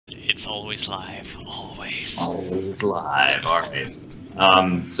It's always live, always. Always live, alright.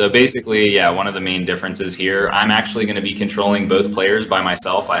 So basically, yeah, one of the main differences here, I'm actually going to be controlling both players by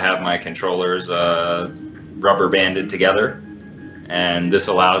myself. I have my controllers rubber banded together, and this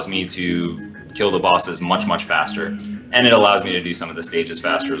allows me to kill the bosses much, much faster. And it allows me to do some of the stages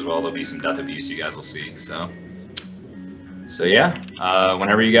faster as well. There'll be some death abuse you guys will see. So yeah,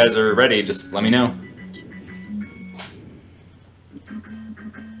 whenever you guys are ready, just let me know.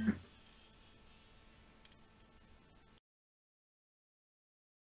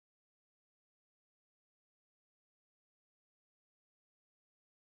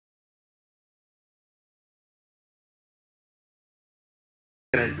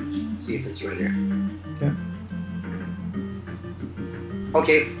 Gonna see if it's right here. Okay.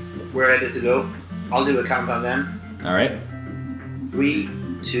 Okay, we're ready to go. I'll do a countdown then. Alright. 3,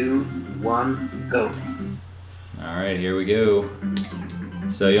 2, 1, go. Alright, here we go.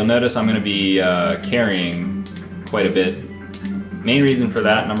 So you'll notice I'm going to be carrying quite a bit. Main reason for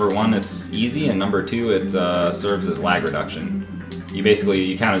that, number one, it's easy, and number two, it serves as lag reduction.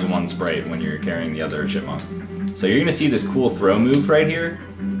 You count as one sprite when you're carrying the other chipmunk. So you're going to see this cool throw move right here.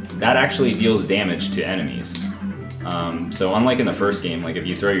 That actually deals damage to enemies. So unlike in the first game, like if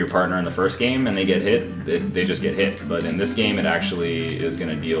you throw your partner in the first game and they get hit, they just get hit. But in this game, it actually is going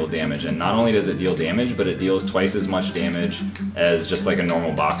to deal damage. And not only does it deal damage, but it deals twice as much damage as just like a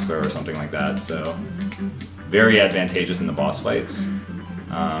normal box throw or something like that. So very advantageous in the boss fights.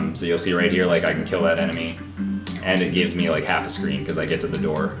 So you'll see right here, like I can kill that enemy, and it gives me like half a screen because I get to the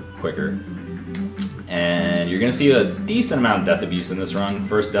door quicker. And you're going to see a decent amount of death abuse in this run.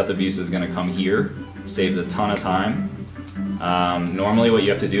 First death abuse is going to come here. Saves a ton of time. Normally what you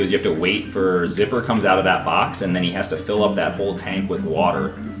have to do is you have to wait for Zipper comes out of that box, and then he has to fill up that whole tank with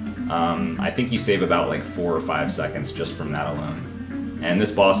water. I think you save about like 4 or 5 seconds just from that alone. And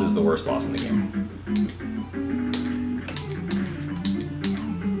this boss is the worst boss in the game.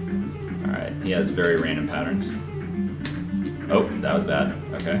 Alright, he has very random patterns. Oh, that was bad.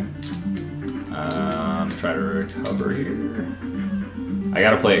 Okay. Try to recover here. I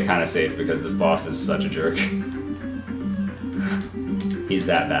gotta play it kind of safe because this boss is such a jerk. He's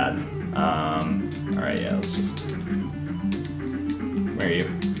that bad. Alright, yeah, let's just... Where are you?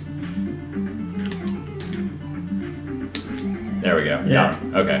 There we go. Yeah.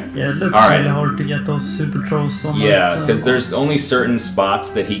 Okay. Yeah, it looks All right. really hard to get those super throws on Yeah, that, because there's only certain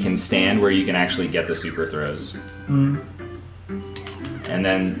spots that he can stand where you can actually get the super throws. And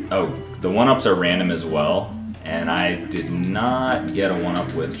then, oh, the 1-ups are random as well, and I did not get a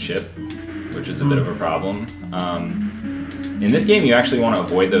 1-up with Chip, which is a bit of a problem. In this game, you actually want to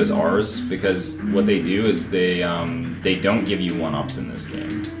avoid those R's, because what they do is they don't give you 1-ups in this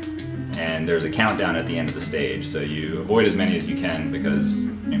game. And there's a countdown at the end of the stage, so you avoid as many as you can,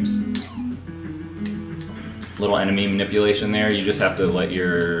 because little enemy manipulation there. You just have to let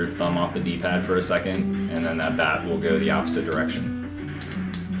your thumb off the D-pad for a second, and then that bat will go the opposite direction.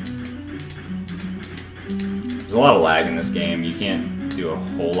 There's a lot of lag in this game. You can't do a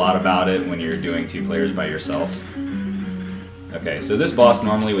whole lot about it when you're doing 2 players by yourself. Okay, so this boss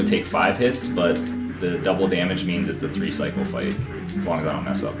normally would take 5 hits, but the double damage means it's a 3-cycle fight, as long as I don't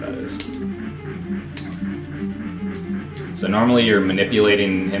mess up, that is. So normally you're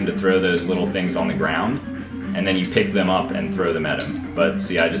manipulating him to throw those little things on the ground, and then you pick them up and throw them at him. But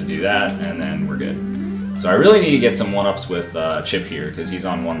see, I just do that, and then we're good. So I really need to get some 1-ups with Chip here, because he's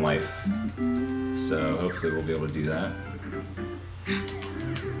on 1 life. So hopefully we'll be able to do that.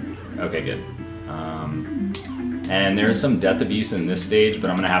 Okay, good. And there's some death abuse in this stage, but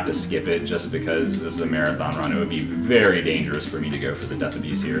I'm going to have to skip it just because this is a marathon run. It would be very dangerous for me to go for the death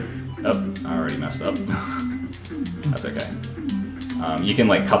abuse here. Oh, I already messed up. That's okay. You can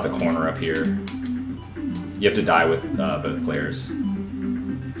like cut the corner up here. You have to die with both players.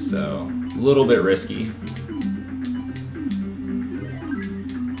 So, a little bit risky.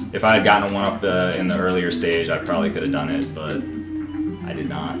 If I had gotten a 1-up in the earlier stage, I probably could have done it, but I did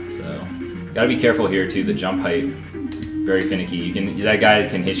not, so... Gotta be careful here, too. The jump height, very finicky. That guy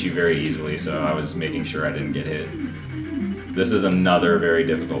can hit you very easily, so I was making sure I didn't get hit. This is another very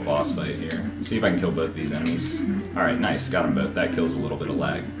difficult boss fight here. Let's see if I can kill both these enemies. Alright, nice. Got them both. That kills a little bit of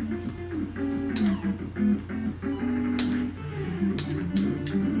lag.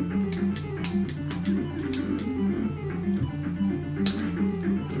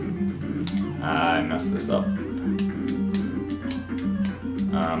 I messed this up.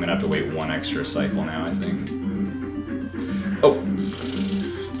 I'm gonna have to wait 1 extra cycle now, I think. Oh!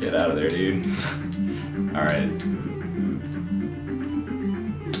 Get out of there, dude. Alright.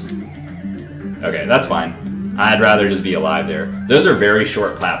 Okay, that's fine. I'd rather just be alive there. Those are very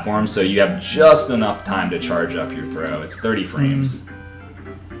short platforms, so you have just enough time to charge up your throw. It's 30 frames.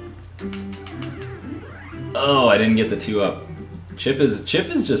 Oh, I didn't get the 2-up. Chip is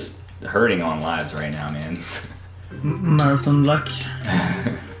just hurting on lives right now, man. Marathon luck.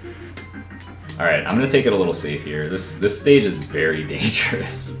 Alright, I'm gonna take it a little safe here. This stage is very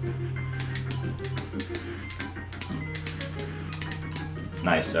dangerous.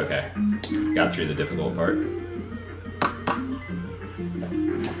 Nice, okay. Got through the difficult part.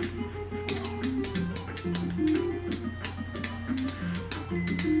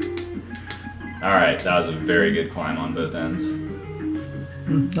 Alright, that was a very good climb on both ends.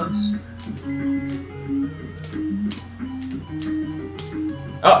 Nice.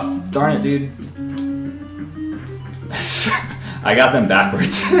 Oh, darn it, dude. I got them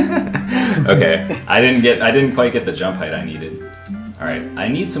backwards. Okay, I didn't quite get the jump height I needed. Alright, I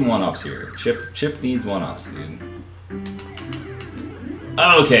need some 1-ups here. Chip needs 1-ups, dude.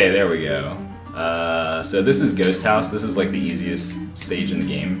 Okay, there we go. So this is Ghost House. This is like the easiest stage in the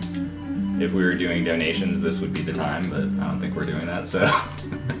game. If we were doing donations, this would be the time, but I don't think we're doing that, so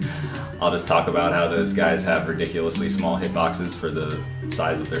I'll just talk about how those guys have ridiculously small hitboxes for the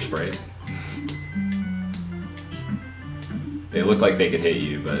size of their sprite. They look like they could hit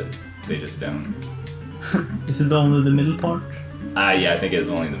you, but they just don't. Is it only the middle part? Yeah, I think it's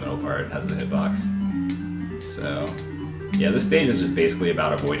only the middle part has the hitbox. So, yeah, this stage is just basically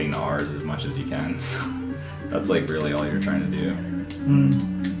about avoiding the R's as much as you can. That's like really all you're trying to do.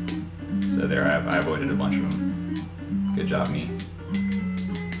 So there, I avoided a bunch of them. Good job, me.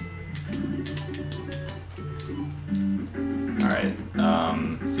 Alright,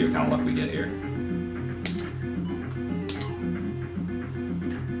 see what kind of luck we get here.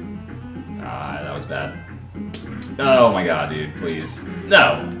 Ah, that was bad. Oh my god, dude, please.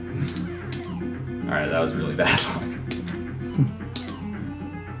 No! Alright, that was really bad luck.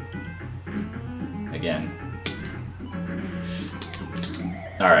 Again.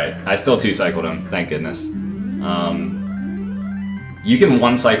 Alright, I still 2-cycled him, thank goodness. You can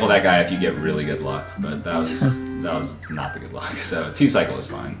 1-cycle that guy if you get really good luck, but that was not the good luck, so 2-cycle is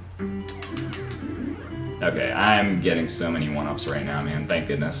fine. Okay, I'm getting so many 1-ups right now, man, thank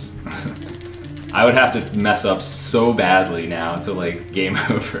goodness. I would have to mess up so badly now to, like, game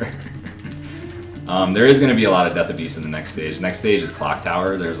over. There is going to be a lot of Death Abuse in the next stage. Next stage is Clock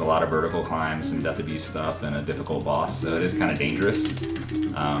Tower. There's a lot of vertical climbs, some Death Abuse stuff, and a difficult boss, so it is kind of dangerous.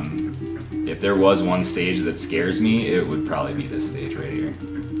 If there was one stage that scares me, it would probably be this stage right here.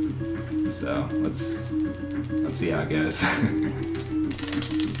 So, let's see how it goes.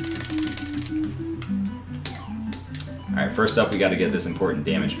 Alright, first up we gotta get this important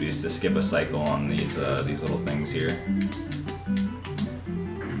damage boost to skip a cycle on these little things here.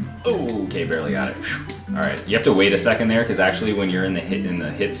 Oh, okay, barely got it. Alright, you have to wait a second there, because actually when you're in the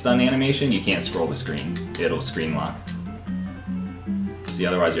hit stun animation, you can't scroll the screen. It'll screen lock. See,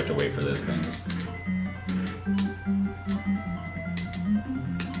 otherwise you have to wait for those things.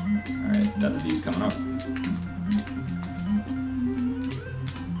 Alright, Death Abuse coming up.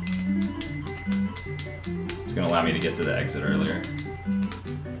 It's gonna allow me to get to the exit earlier.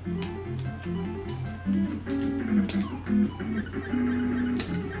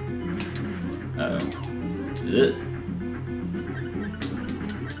 Uh-oh.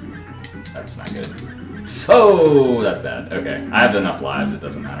 That's not good. Oh, that's bad. Okay, I have enough lives, it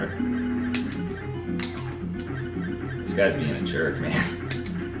doesn't matter. This guy's being a jerk, man.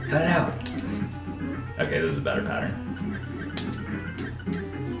 Cut it out! Okay, this is a better pattern.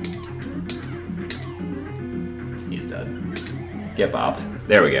 He's dead. Get bopped.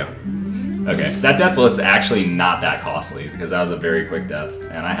 There we go. Okay, that death was actually not that costly, because that was a very quick death.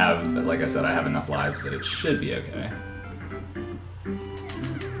 And I have, like I said, I have enough lives that it should be okay.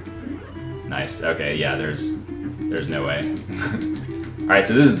 Nice. Okay, yeah, there's no way. Alright,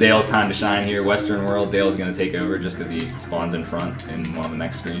 so this is Dale's time to shine here. Western World, Dale's gonna take over just because he spawns in front in one of the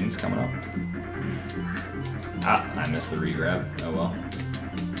next screens coming up. Ah, I missed the regrab. Oh well.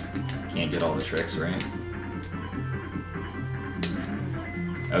 Can't get all the tricks right.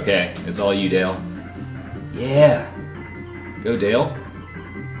 Okay, it's all you, Dale. Yeah! Go, Dale.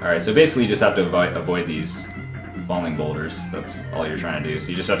 Alright, so basically you just have to avoid these falling boulders. That's all you're trying to do. So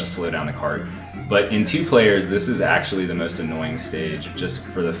you just have to slow down the cart. But in 2 players, this is actually the most annoying stage, just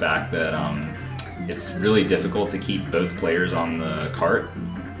for the fact that it's really difficult to keep both players on the cart.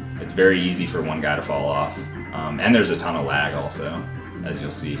 It's very easy for one guy to fall off. And there's a ton of lag also, as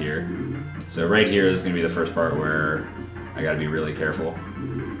you'll see here. So right here is going to be the first part where I got to be really careful.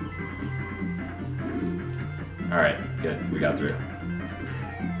 Alright, good. We got through.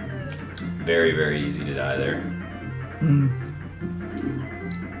 Very, very easy to die there.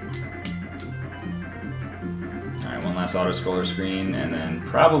 Alright, one last auto-scroller screen, and then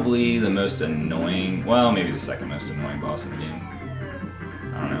probably the most annoying, well, maybe the second most annoying boss in the game.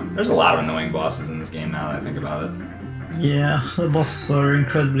 I don't know. There's a lot of annoying bosses in this game now that I think about it. Yeah, the bosses are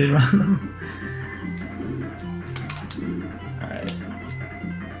incredibly random. Alright.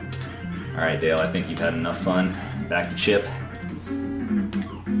 Alright, Dale, I think you've had enough fun. Back to Chip.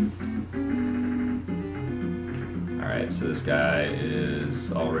 Alright, so this guy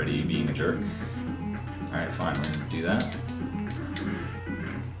is already being a jerk. Alright, fine, we're gonna do that.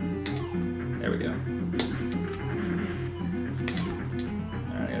 There we go.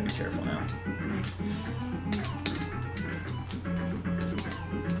 Alright, I gotta be careful now.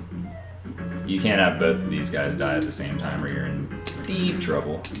 You can't have both of these guys die at the same time or you're in deep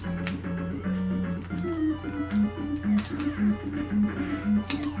trouble.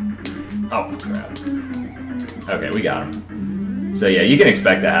 Oh, crap. Okay, we got him. So yeah, you can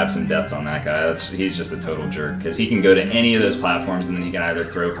expect to have some deaths on that guy. He's just a total jerk, because he can go to any of those platforms and then he can either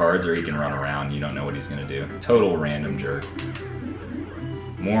throw cards or he can run around. You don't know what he's going to do. Total random jerk.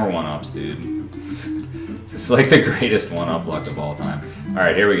 More one-ups, dude. It's like the greatest one-up luck of all time.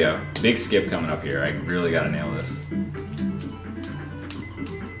 Alright, here we go. Big skip coming up here. I really got to nail this.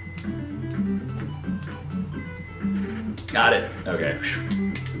 Got it. Okay.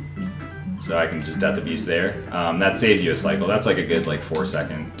 So I can just death abuse there. That saves you a cycle. That's like a good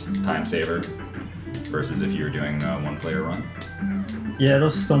 4-second time saver versus if you were doing a one-player run. Yeah,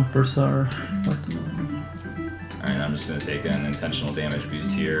 those stompers are quite annoying. Alright, I'm just going to take an intentional damage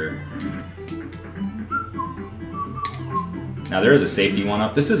boost here. Now there is a safety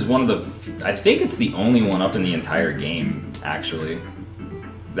one-up. This is one of the... I think it's the only one-up in the entire game, actually.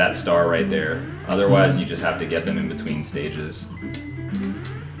 That star right there. Otherwise, you just have to get them in between stages.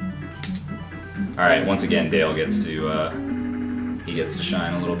 Alright, once again, Dale gets to... he gets to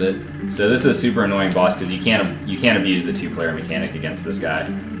shine a little bit. So this is a super annoying boss because you can't abuse the two-player mechanic against this guy.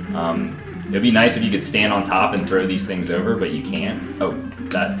 It'd be nice if you could stand on top and throw these things over, but you can't. Oh,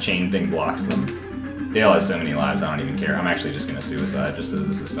 that chain thing blocks them. Dale has so many lives, I don't even care. I'm actually just gonna suicide just so that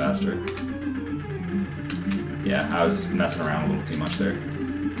this is faster. Yeah, I was messing around a little too much there.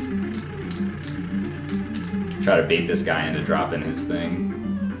 Try to bait this guy into dropping his thing.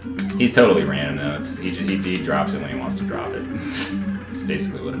 He's totally random though. He drops it when he wants to drop it. That's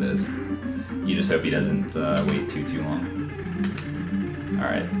basically what it is. You just hope he doesn't wait too long.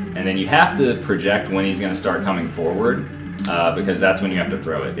 Alright, and then you have to project when he's going to start coming forward, because that's when you have to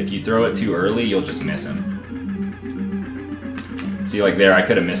throw it. If you throw it too early, you'll just miss him. See, like there, I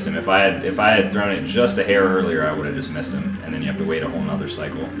could have missed him. If I had thrown it just a hair earlier, I would have just missed him. And then you have to wait a whole nother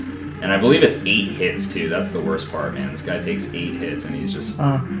cycle. And I believe it's 8 hits too. That's the worst part, man. This guy takes 8 hits, and he's just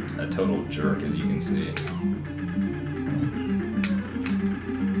a total jerk, as you can see.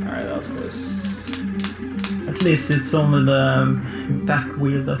 Alright, that was close. At least it's only the back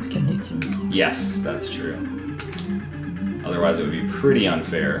wheel that can hit you. Yes, that's true. Otherwise it would be pretty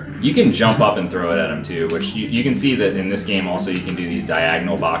unfair. You can jump up and throw it at him too, which you can see that in this game also you can do these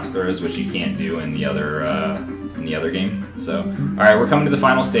diagonal box throws, which you can't do in the other game. So, alright, we're coming to the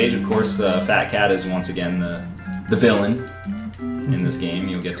final stage. Of course, Fat Cat is once again the villain in this game.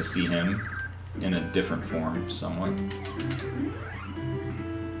 You'll get to see him in a different form somewhat.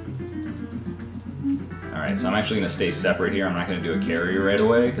 Alright, so I'm actually going to stay separate here. I'm not going to do a carrier right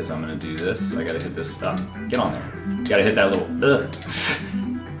away, because I'm going to do this. I got to hit this stuff. Get on there. Got to hit that little...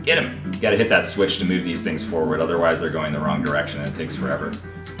 Get him! Got to hit that switch to move these things forward, otherwise they're going the wrong direction and it takes forever.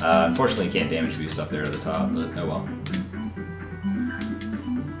 Unfortunately, you can't damage boost up there to the top, but oh well.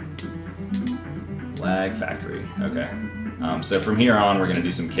 Lag Factory. Okay. So from here on, we're going to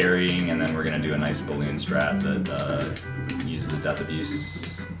do some carrying, and then we're going to do a nice balloon strat that uses the Death Abuse.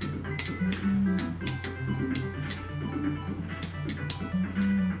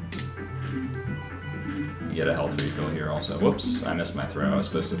 Get a health refill here also. Whoops, I missed my throw. I was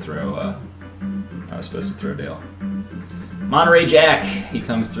supposed to throw Dale. Monterey Jack! He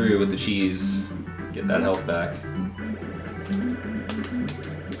comes through with the cheese. Get that health back.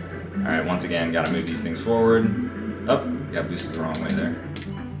 Alright, once again, gotta move these things forward. Oh, got boosted the wrong way there.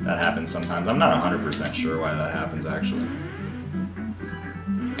 That happens sometimes. I'm not 100% sure why that happens, actually.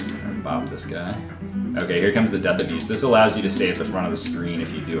 Bop this guy. Okay, here comes the Death Abuse. This allows you to stay at the front of the screen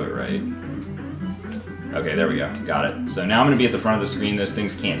if you do it right. Okay, there we go. Got it. So now I'm going to be at the front of the screen. Those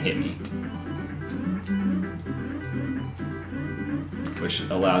things can't hit me. Which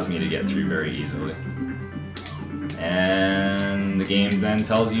allows me to get through very easily. And the game then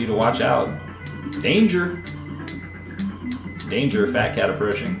tells you to watch out. Danger! Danger, Fat Cat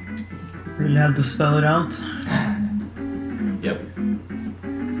approaching. Really had to spell it out. Yep.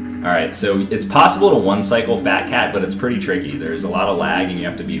 Alright, so it's possible to one-cycle Fat Cat, but it's pretty tricky. There's a lot of lag, and you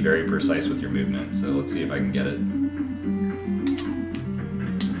have to be very precise with your movement. So let's see if I can get it.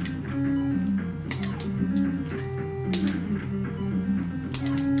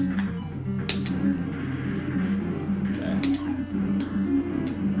 Okay.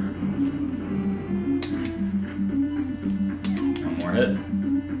 One more hit.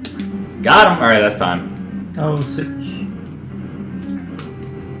 Got him! Alright, that's time. Oh, sick.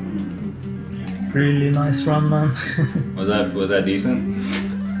 Really nice run, man. Was that decent?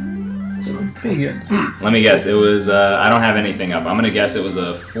 Pretty good. Let me guess. It was. I don't have anything up. I'm gonna guess it was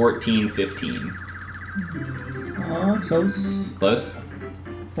a 14-15. Oh, close. Close.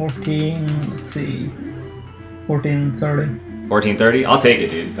 14. Let's see. 14:30. 14-30. I'll take it,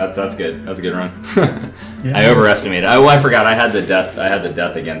 dude. That's good. That's a good run. Yeah. I overestimated. I forgot. I had the death. I had the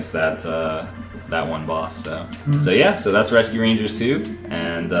death against that that one boss. So yeah. So that's Rescue Rangers 2,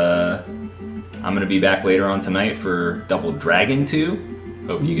 and I'm gonna be back later on tonight for Double Dragon 2.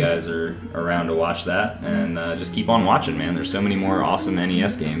 Hope you guys are around to watch that, and just keep on watching, man. There's so many more awesome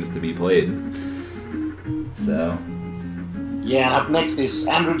NES games to be played. So Yeah, and up next is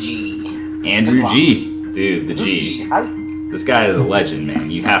Andrew G. Andrew G, dude, the G. Hi. This guy is a legend, man.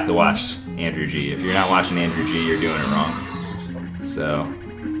 You have to watch Andrew G. If you're not watching Andrew G, you're doing it wrong. So,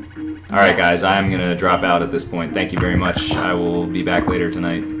 all right, guys, I'm gonna drop out at this point. Thank you very much. I will be back later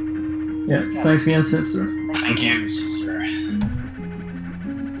tonight. Yeah, thanks again, Sinister. Thank you, sister.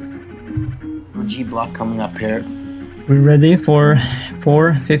 G block coming up here. We're ready for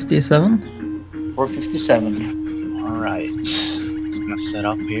 4:57. 4:57. Alright. Just gonna set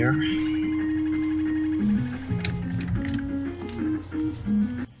up here.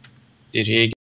 Did he